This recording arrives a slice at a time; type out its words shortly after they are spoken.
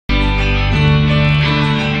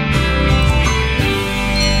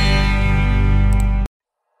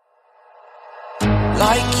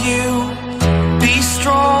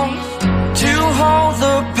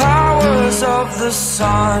the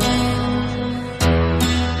sun.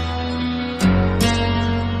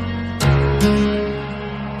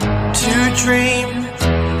 To dream,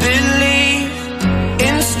 believe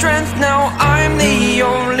in strength. Now I'm the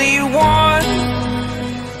only one,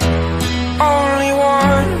 only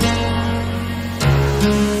one.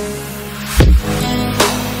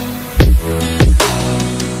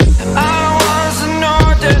 I was an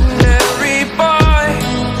ordinary boy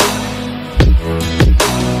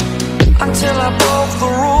until I broke the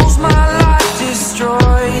rules. My life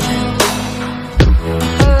destroyed,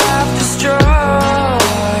 life destroyed.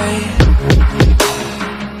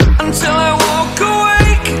 Until I woke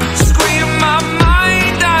awake, scream my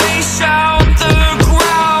mind, I shout, the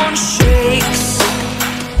ground shakes.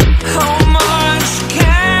 How much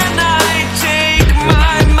can I take?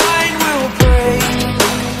 My mind will break.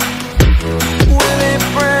 Will it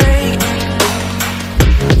break?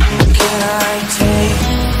 Can I take?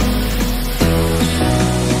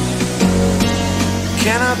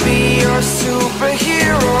 Can I be your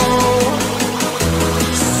superhero?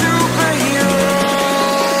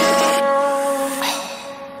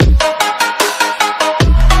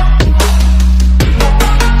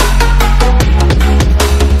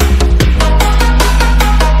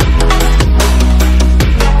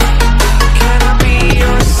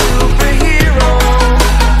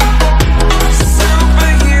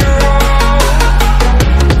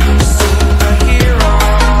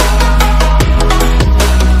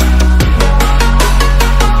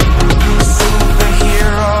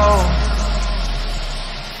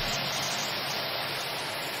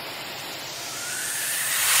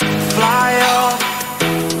 Fly up,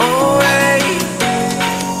 away.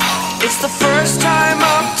 It's the first time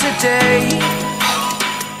of today.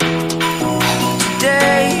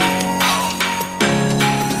 Today.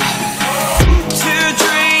 To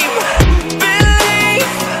dream,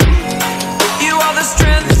 believe. You are the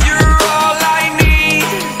strength, you're all I need.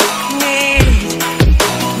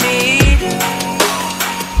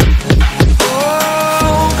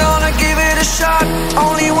 Oh, gonna give it a shot.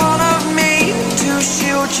 Only one of me to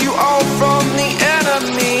shield you all from the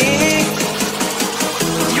enemy.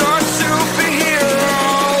 You're a superhero.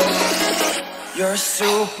 You're a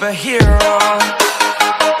superhero.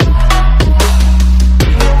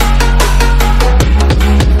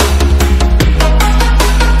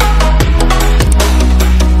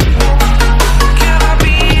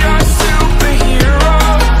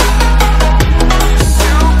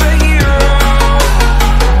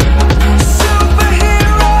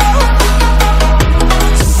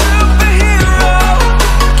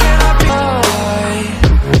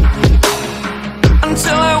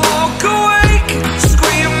 Until I woke awake,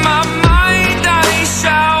 scream my mind, I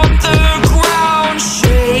shout, the ground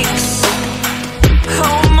shakes.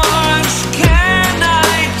 How much can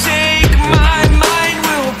I take? My mind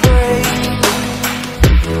will break.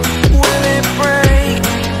 Will it break?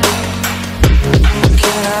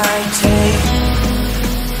 Can I take?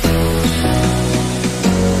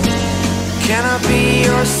 Can I be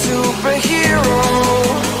your superhero?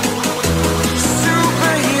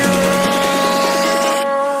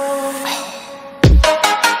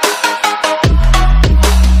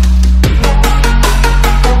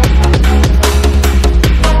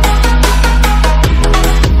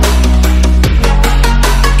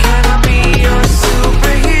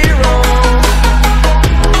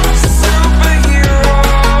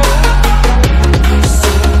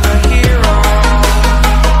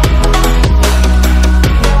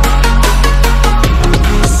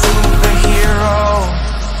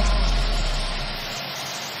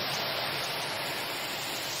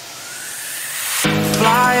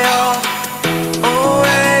 Fly up,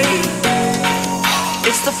 away.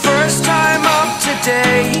 It's the first time of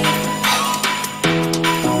today.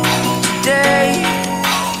 Today.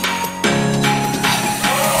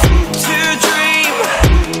 To dream,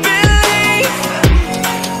 believe.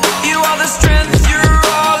 You are the strength, you're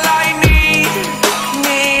all I need.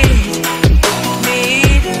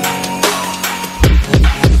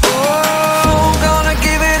 Oh, gonna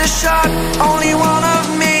give it a shot. Only one of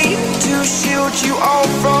me to shield you all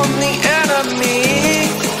from the enemy.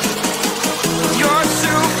 You're a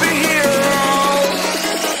superhero.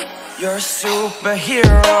 You're a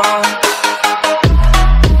superhero.